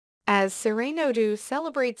As Sarrainodu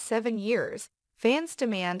celebrates 7 years, fans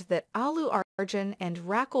demand that Allu Arjun and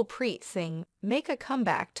Rakul Preet Singh make a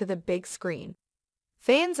comeback to the big screen.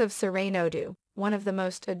 Fans of Sarrainodu, one of the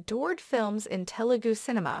most adored films in Telugu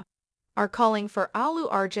cinema, are calling for Allu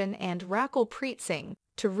Arjun and Rakul Preet Singh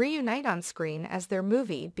to reunite on screen as their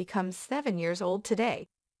movie becomes 7 years old today.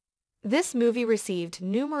 This movie received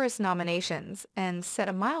numerous nominations and set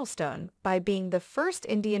a milestone by being the first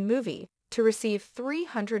Indian movie to receive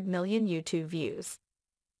 300 million YouTube views.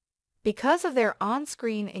 Because of their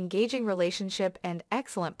on-screen engaging relationship and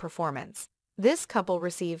excellent performance, this couple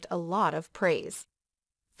received a lot of praise.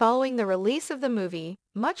 Following the release of the movie,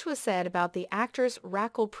 much was said about the actress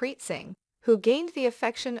Rakul Preet Singh, who gained the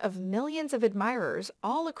affection of millions of admirers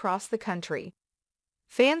all across the country.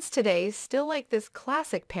 Fans today still like this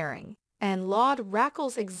classic pairing and laud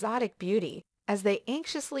Rakul's exotic beauty as they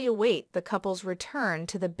anxiously await the couple's return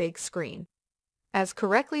to the big screen. As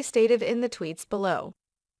correctly stated in the tweets below,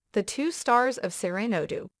 the two stars of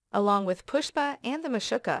Sarrainodu, along with Pushpa and the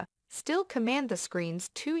Mashuka, still command the screens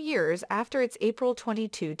 2 years after its April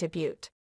 22 debut.